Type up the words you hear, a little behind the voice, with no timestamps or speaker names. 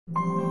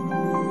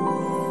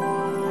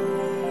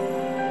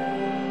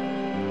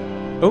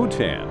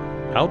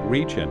OTAN,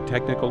 Outreach and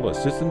Technical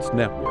Assistance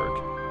Network.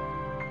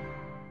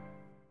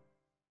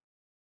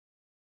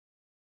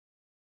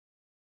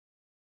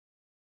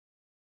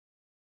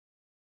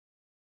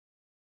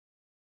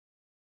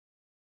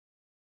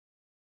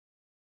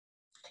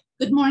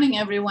 Good morning,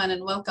 everyone,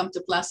 and welcome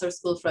to Placer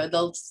School for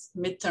Adults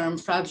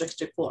Midterm Project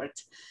Report.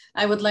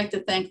 I would like to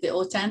thank the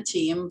OTAN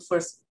team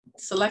for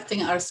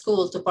selecting our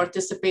school to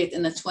participate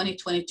in the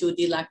 2022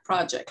 DLAC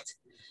project.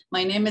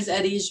 My name is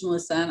Arij,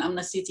 Mousa, and I'm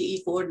the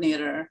CTE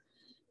coordinator.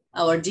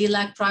 Our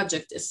DLAC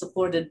project is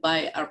supported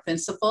by our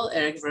principal,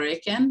 Eric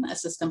Verikin,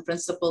 assistant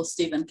principal,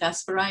 Stephen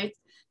Kasperite,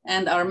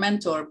 and our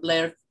mentor,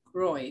 Blair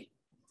Roy.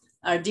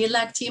 Our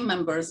DLAC team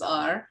members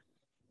are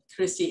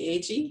Chrissy,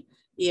 Agee,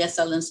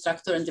 ESL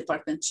instructor and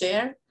department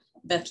chair,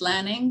 Beth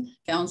Lanning,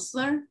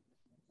 counselor,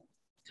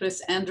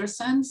 Chris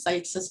Anderson,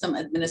 site system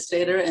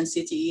administrator and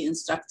CTE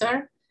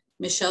instructor,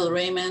 Michele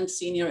Raymond,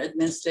 senior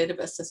administrative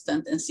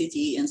assistant and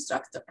CTE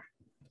instructor.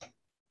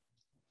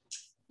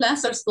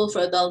 Placer School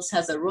for Adults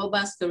has a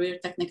robust career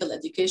technical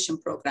education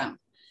program.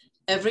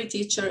 Every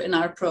teacher in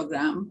our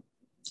program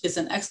is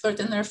an expert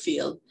in their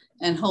field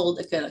and hold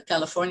a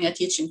California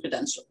teaching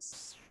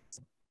credentials.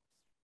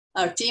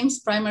 Our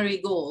team's primary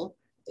goal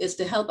is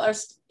to help our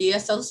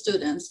ESL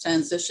students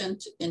transition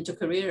into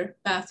career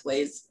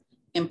pathways,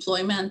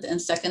 employment,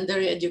 and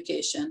secondary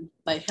education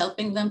by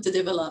helping them to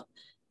develop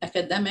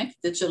academic,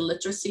 digital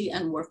literacy,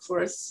 and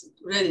workforce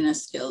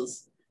readiness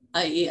skills,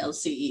 i.e.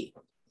 LCE.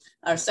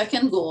 Our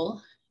second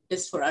goal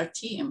is for our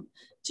team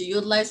to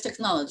utilize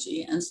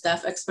technology and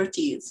staff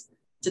expertise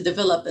to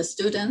develop a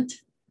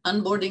student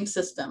onboarding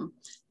system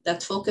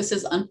that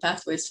focuses on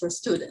pathways for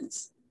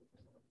students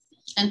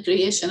and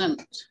creation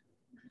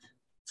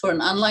for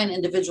an online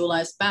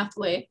individualized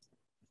pathway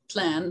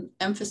plan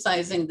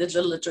emphasizing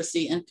digital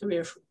literacy and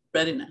career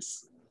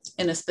readiness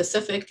in a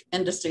specific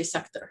industry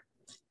sector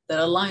that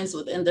aligns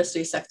with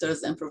industry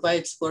sectors and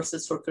provides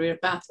courses for career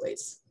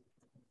pathways.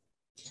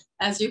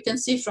 As you can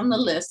see from the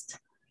list,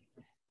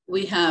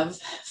 we have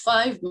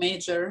 5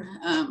 major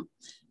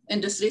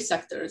industry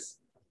sectors,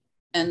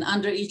 and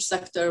under each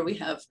sector we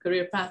have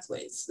career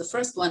pathways. The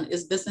first one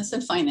is business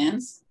and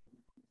finance.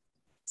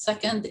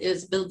 Second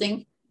is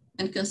building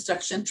and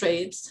construction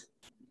trades,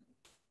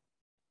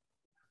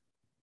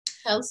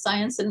 health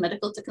science and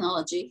medical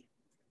technology,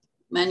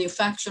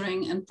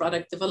 manufacturing and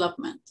product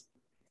development,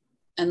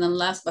 and then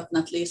last but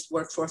not least,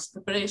 workforce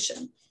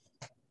preparation.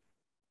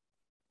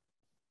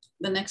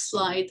 The next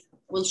slide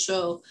will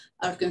show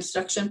our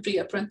construction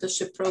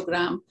pre-apprenticeship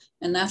program,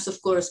 and that's of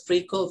course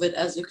pre-COVID.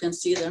 As you can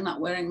see, they're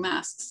not wearing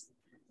masks.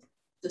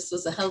 This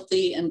was a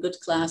healthy and good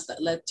class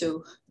that led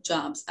to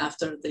jobs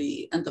after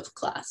the end of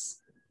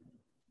class.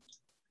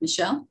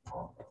 Michele?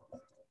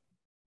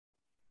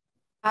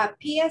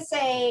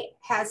 PSA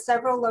has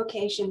several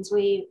locations.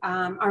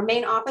 Our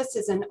main office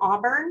is in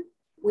Auburn.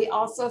 We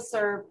also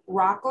serve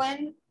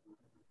Rockland,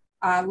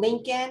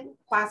 Lincoln,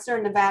 Placer,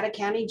 and Nevada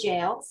County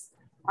jails.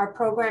 Our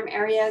program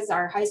areas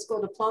are high school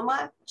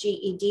diploma,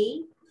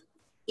 GED,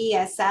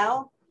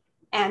 ESL,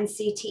 and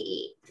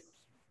CTE.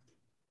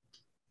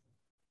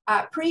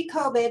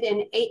 Pre-COVID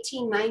in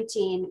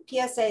 18-19,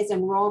 PSA's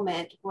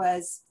enrollment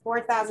was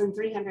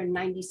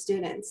 4,390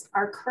 students.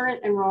 Our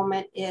current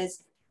enrollment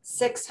is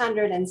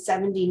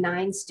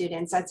 679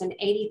 students. That's an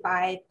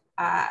 85%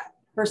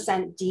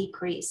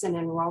 decrease in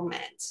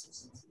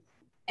enrollment.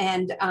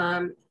 And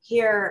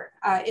here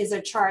is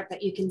a chart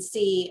that you can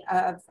see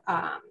of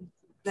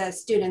the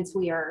students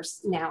we are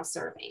now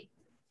serving.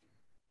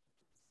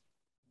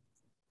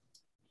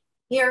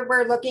 Here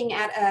we're looking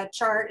at a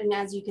chart, and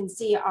as you can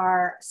see,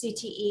 our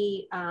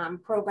CTE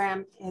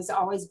program has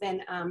always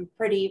been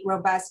pretty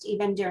robust.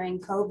 Even during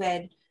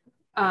COVID,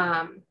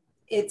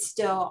 it's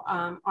still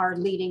our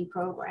leading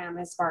program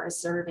as far as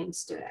serving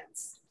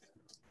students.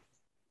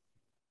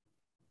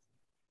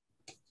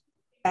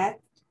 Beth?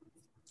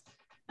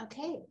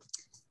 Okay.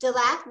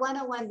 DLAC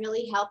 101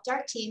 really helped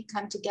our team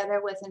come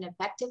together with an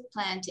effective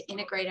plan to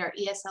integrate our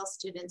ESL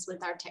students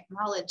with our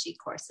technology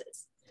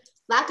courses.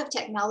 Lack of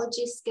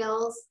technology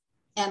skills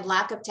and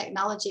lack of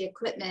technology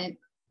equipment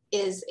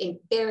is a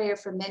barrier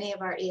for many of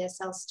our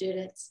ESL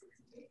students.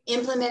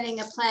 Implementing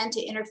a plan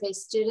to interface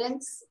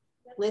students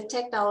with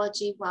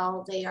technology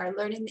while they are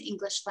learning the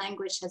English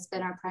language has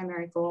been our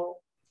primary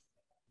goal.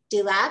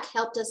 DLAC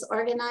helped us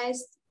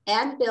organize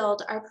and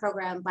build our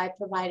program by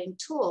providing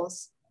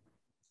tools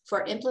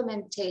for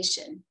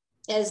implementation.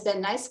 It has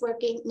been nice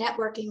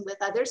networking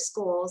with other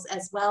schools,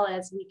 as well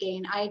as we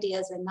gain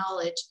ideas and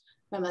knowledge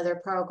from other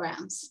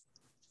programs.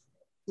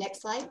 Next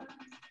slide.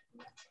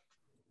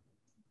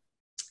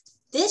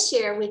 This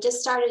year, we just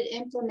started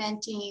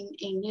implementing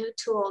a new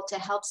tool to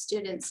help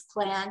students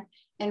plan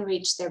and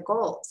reach their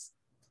goals.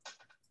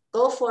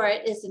 Goal for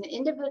it is an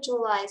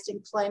individualized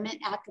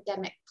employment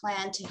academic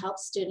plan to help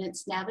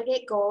students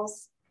navigate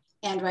goals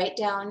and write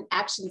down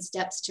action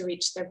steps to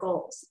reach their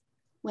goals.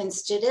 When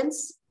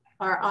students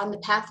are on the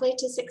pathway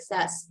to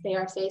success, they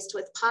are faced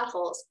with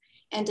potholes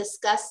and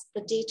discuss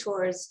the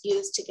detours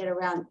used to get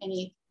around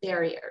any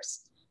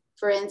barriers.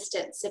 For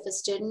instance, if a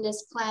student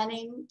is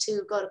planning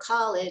to go to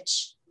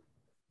college,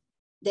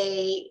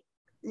 they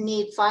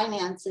need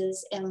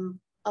finances, and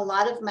a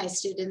lot of my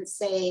students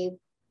say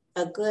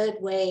a good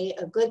way,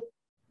 a good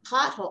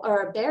pothole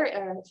or a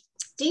barrier,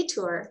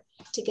 detour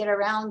to get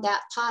around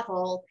that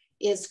pothole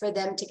is for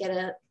them to get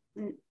a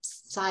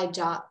side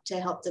job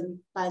to help them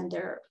fund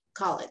their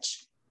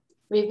college.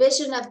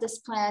 Revision of this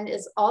plan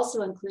is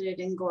also included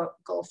in Go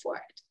For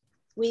It.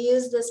 We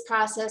use this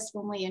process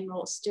when we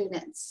enroll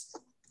students.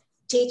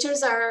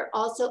 Teachers are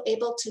also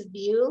able to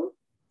view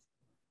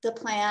the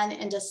plan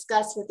and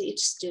discuss with each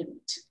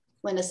student.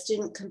 When a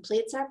student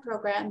completes our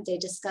program, they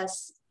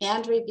discuss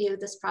and review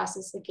this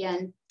process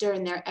again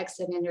during their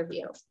exit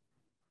interview.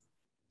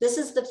 This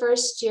is the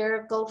first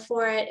year of Go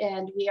For It,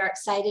 and we are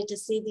excited to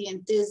see the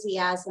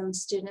enthusiasm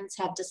students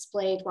have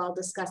displayed while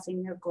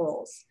discussing their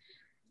goals.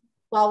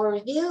 While we're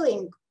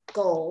reviewing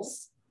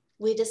goals,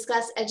 we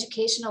discuss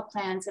educational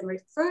plans and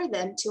refer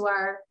them to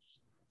our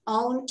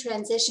own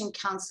transition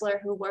counselor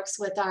who works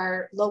with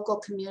our local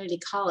community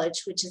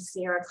college, which is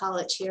Sierra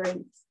College here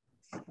in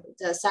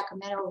the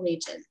Sacramento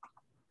region.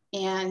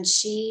 And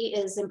she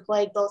is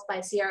employed both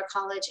by Sierra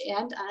College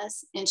and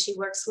us, and she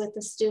works with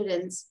the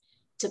students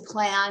to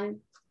plan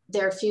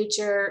their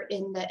future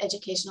in the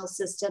educational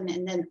system,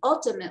 and then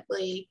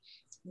ultimately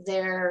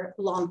their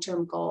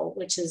long-term goal,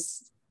 which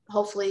is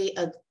hopefully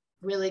a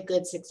really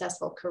good,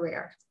 successful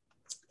career.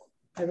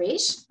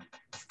 Arij?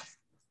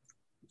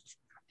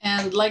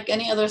 And like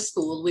any other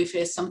school, we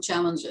faced some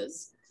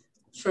challenges.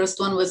 First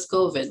one was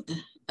COVID.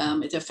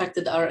 It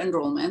affected our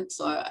enrollment.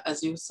 So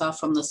as you saw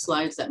from the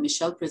slides that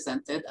Michele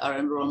presented, our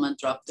enrollment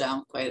dropped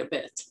down quite a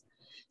bit.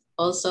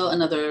 Also,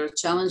 another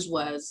challenge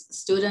was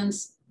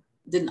students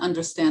didn't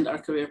understand our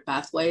career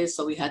pathways.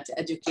 So we had to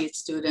educate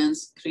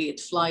students, create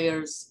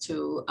flyers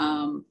to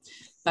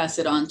pass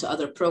it on to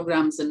other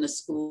programs in the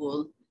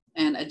school,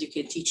 and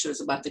educate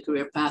teachers about the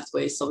career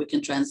pathways so we can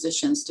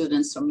transition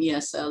students from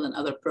ESL and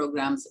other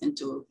programs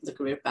into the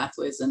career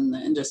pathways and the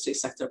industry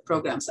sector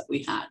programs that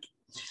we had.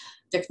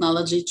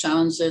 Technology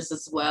challenges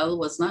as well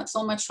was not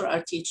so much for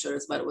our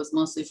teachers, but it was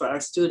mostly for our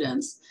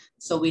students.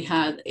 So we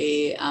had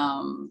a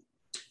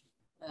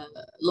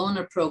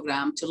loaner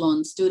program to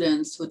loan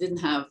students who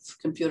didn't have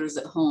computers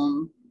at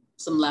home,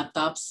 some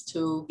laptops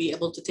to be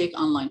able to take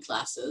online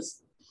classes.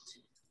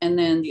 And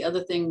then the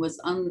other thing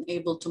was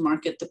unable to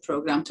market the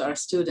program to our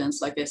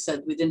students. Like I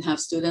said, we didn't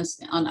have students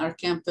on our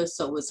campus,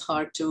 so it was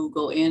hard to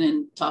go in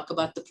and talk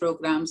about the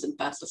programs and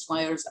pass the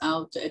flyers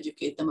out to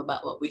educate them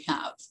about what we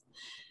have.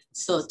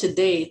 So to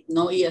date,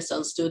 no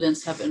ESL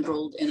students have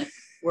enrolled in a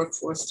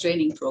workforce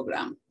training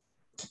program.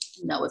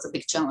 And that was a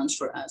big challenge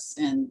for us.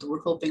 And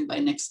we're hoping by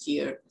next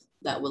year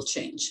that will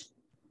change.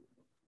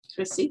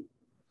 Chrissy?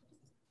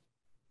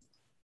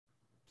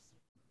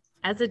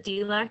 As a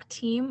DLAC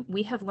team,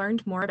 we have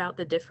learned more about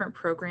the different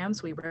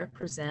programs we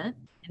represent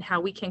and how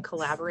we can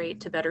collaborate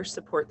to better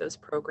support those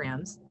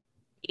programs.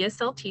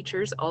 ESL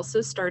teachers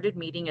also started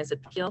meeting as a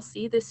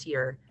PLC this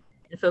year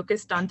and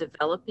focused on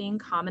developing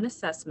common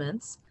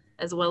assessments,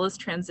 as well as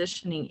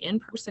transitioning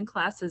in-person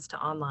classes to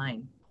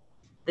online.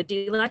 The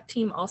DLAC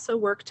team also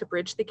worked to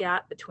bridge the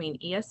gap between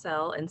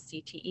ESL and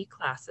CTE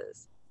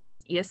classes.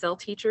 ESL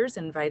teachers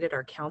invited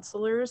our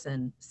counselors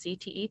and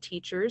CTE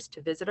teachers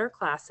to visit our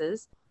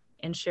classes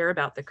and share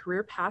about the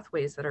career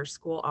pathways that our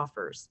school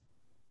offers.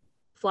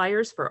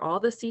 Flyers for all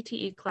the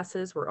CTE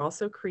classes were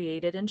also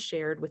created and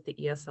shared with the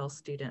ESL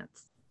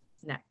students.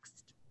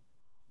 Next.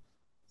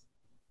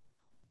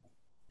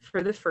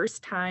 For the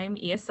first time,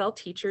 ESL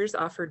teachers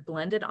offered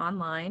blended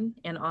online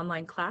and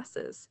online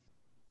classes.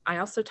 I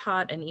also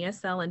taught an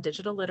ESL and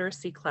digital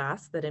literacy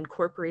class that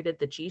incorporated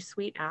the G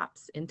Suite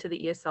apps into the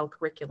ESL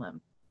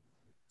curriculum.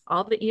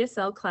 All the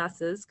ESL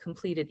classes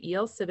completed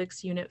EL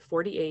Civics Unit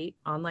 48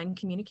 online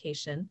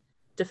communication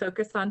to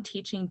focus on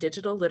teaching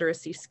digital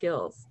literacy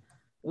skills.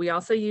 We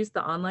also used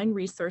the online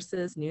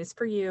resources News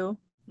for You,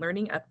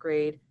 Learning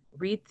Upgrade,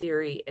 Read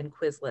Theory, and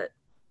Quizlet.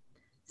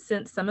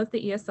 Since some of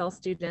the ESL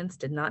students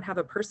did not have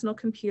a personal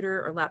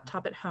computer or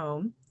laptop at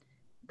home,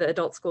 the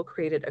adult school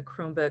created a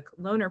Chromebook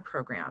loaner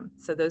program,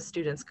 so those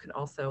students could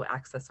also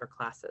access our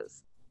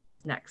classes.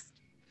 Next.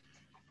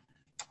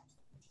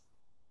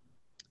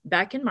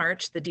 Back in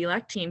March, the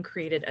DLAC team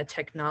created a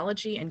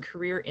technology and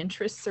career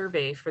interest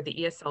survey for the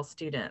ESL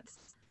students.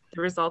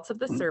 The results of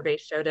the survey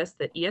showed us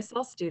that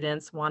ESL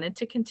students wanted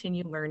to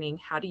continue learning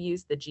how to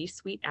use the G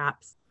Suite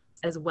apps,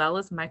 as well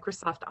as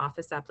Microsoft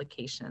Office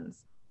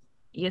applications.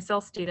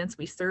 ESL students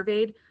we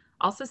surveyed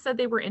also said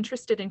they were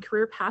interested in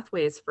career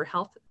pathways for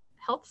health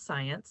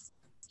science,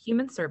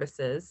 human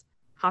services,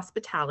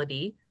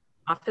 hospitality,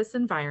 office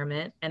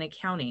environment, and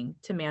accounting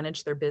to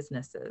manage their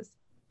businesses.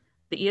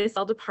 The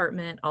ESL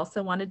department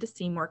also wanted to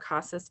see more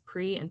CASAS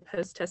pre- and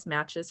post-test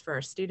matches for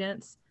our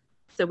students,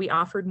 so we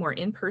offered more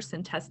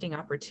in-person testing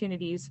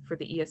opportunities for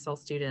the ESL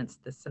students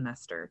this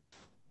semester.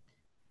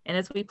 And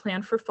as we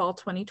plan for fall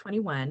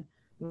 2021,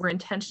 we're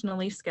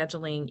intentionally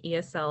scheduling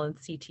ESL and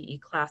CTE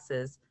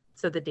classes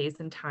so the days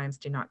and times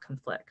do not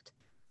conflict.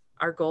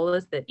 Our goal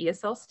is that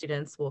ESL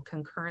students will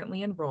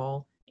concurrently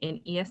enroll in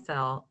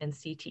ESL and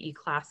CTE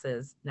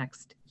classes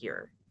next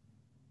year.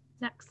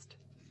 Next.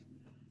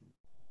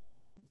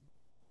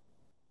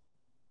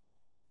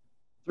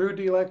 Through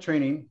DLAC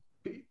training,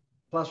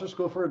 Placer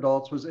School for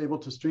Adults was able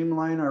to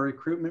streamline our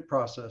recruitment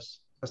process,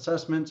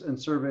 assessments, and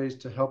surveys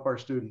to help our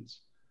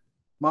students.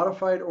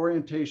 Modified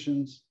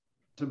orientations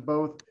to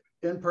both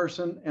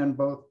in-person and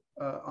both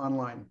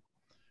online.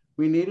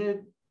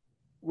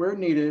 Where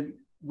needed,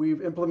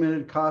 we've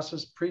implemented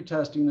CASAS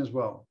pre-testing as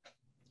well.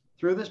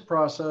 Through this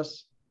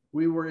process,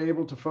 we were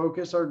able to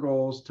focus our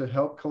goals to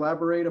help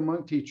collaborate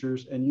among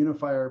teachers and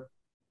unify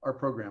our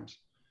programs.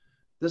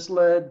 This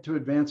led to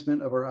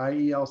advancement of our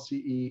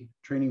IELCE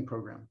training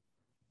program.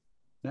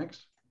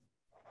 Next.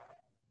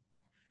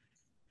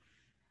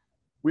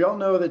 We all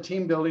know that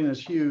team building is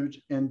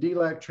huge, and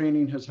DLAC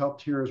training has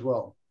helped here as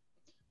well.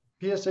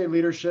 PSA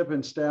leadership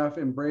and staff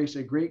embrace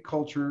a great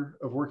culture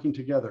of working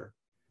together.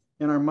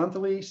 In our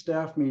monthly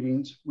staff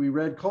meetings, we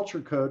read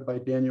Culture Code by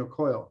Daniel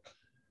Coyle,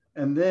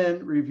 and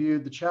then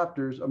reviewed the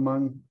chapters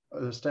among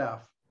the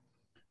staff.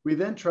 We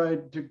then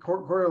tried to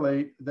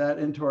correlate that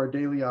into our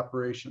daily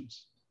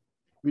operations.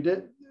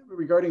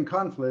 Regarding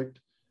conflict,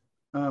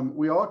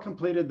 we all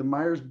completed the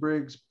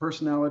Myers-Briggs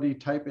personality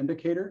type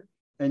indicator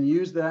and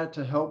used that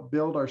to help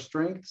build our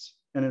strengths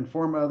and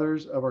inform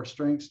others of our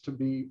strengths to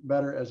be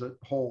better as a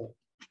whole.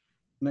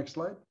 Next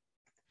slide.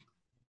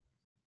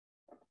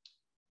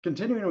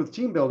 Continuing with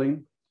team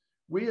building,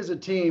 we as a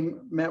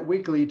team met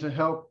weekly to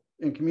help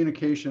in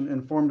communication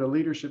and formed a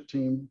leadership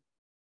team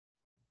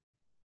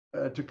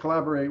to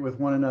collaborate with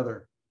one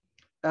another.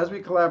 As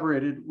we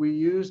collaborated, we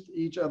used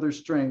each other's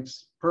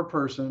strengths per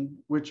person,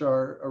 which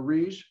are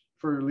Arij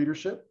for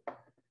leadership,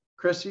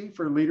 Chrissy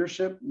for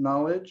leadership,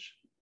 knowledge,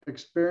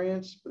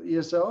 experience,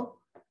 ESL,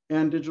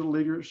 and digital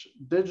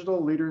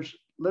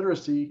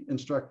literacy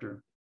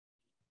instructor.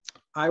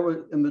 I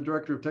am the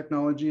director of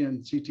technology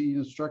and CTE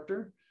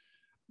instructor.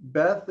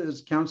 Beth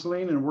is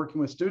counseling and working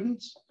with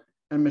students,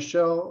 and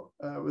Michele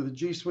with a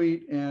G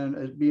Suite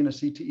and being a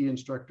CTE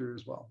instructor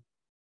as well.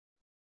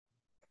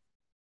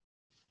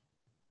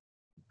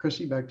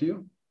 Chrissy, back to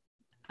you.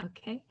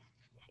 Okay.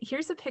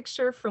 Here's a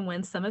picture from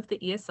when some of the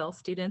ESL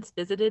students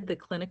visited the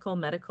Clinical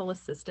Medical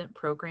Assistant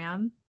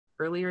program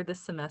earlier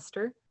this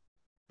semester.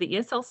 The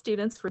ESL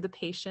students were the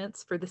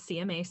patients for the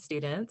CMA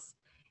students,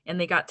 and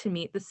they got to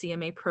meet the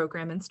CMA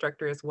program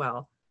instructor as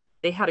well.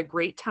 They had a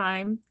great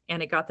time,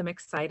 and it got them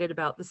excited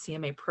about the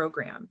CMA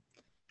program.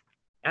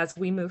 As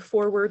we move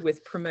forward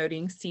with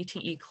promoting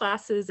CTE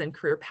classes and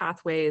career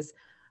pathways,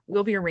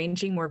 we'll be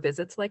arranging more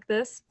visits like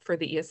this for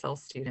the ESL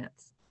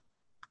students.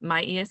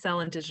 My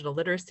ESL and digital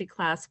literacy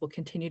class will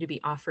continue to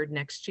be offered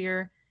next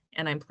year,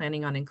 and I'm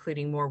planning on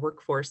including more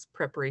workforce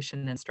preparation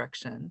and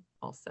instruction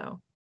also.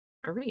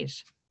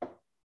 Arij.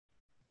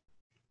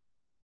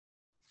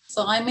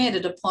 So I made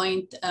it a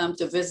point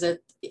to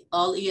visit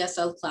all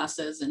ESL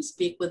classes and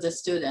speak with the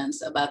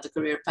students about the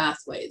career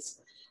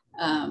pathways.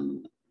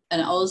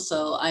 And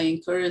also I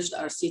encouraged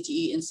our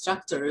CTE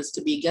instructors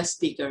to be guest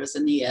speakers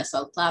in the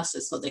ESL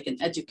classes so they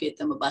can educate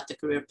them about the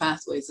career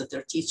pathways that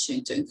they're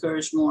teaching to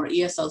encourage more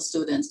ESL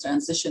students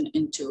transition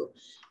into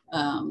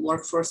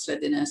workforce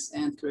readiness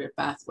and career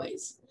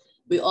pathways.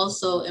 We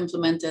also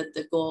implemented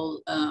the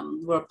goal,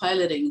 we're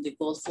piloting the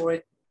goal for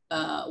it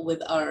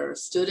with our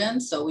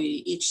students. So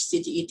each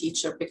CTE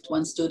teacher picked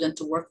one student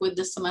to work with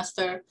this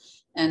semester,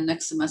 and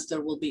next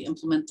semester we'll be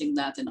implementing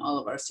that in all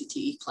of our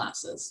CTE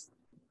classes.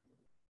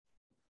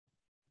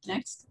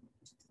 Next.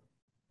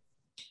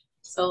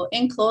 So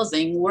in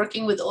closing,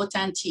 working with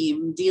OTAN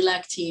team,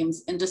 DLAC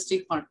teams,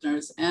 industry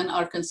partners, and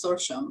our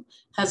consortium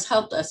has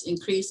helped us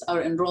increase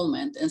our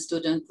enrollment and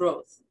student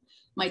growth.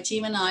 My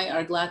team and I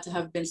are glad to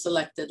have been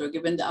selected or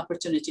given the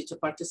opportunity to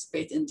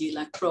participate in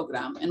DLAC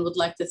program, and would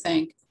like to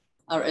thank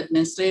our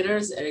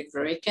administrators, Eric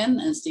Verreken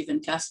and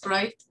Stephen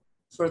Kasperite,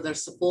 for their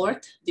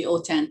support, the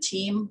OTAN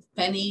team,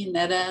 Penny,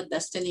 Netta,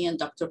 Destiny, and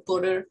Dr.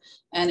 Porter,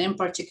 and in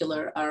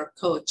particular, our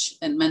coach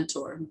and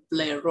mentor,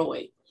 Blair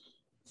Roy,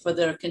 for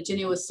their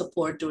continuous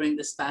support during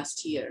this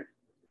past year.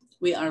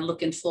 We are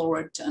looking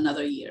forward to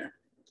another year.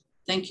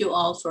 Thank you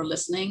all for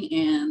listening,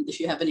 and if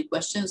you have any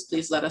questions,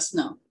 please let us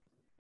know.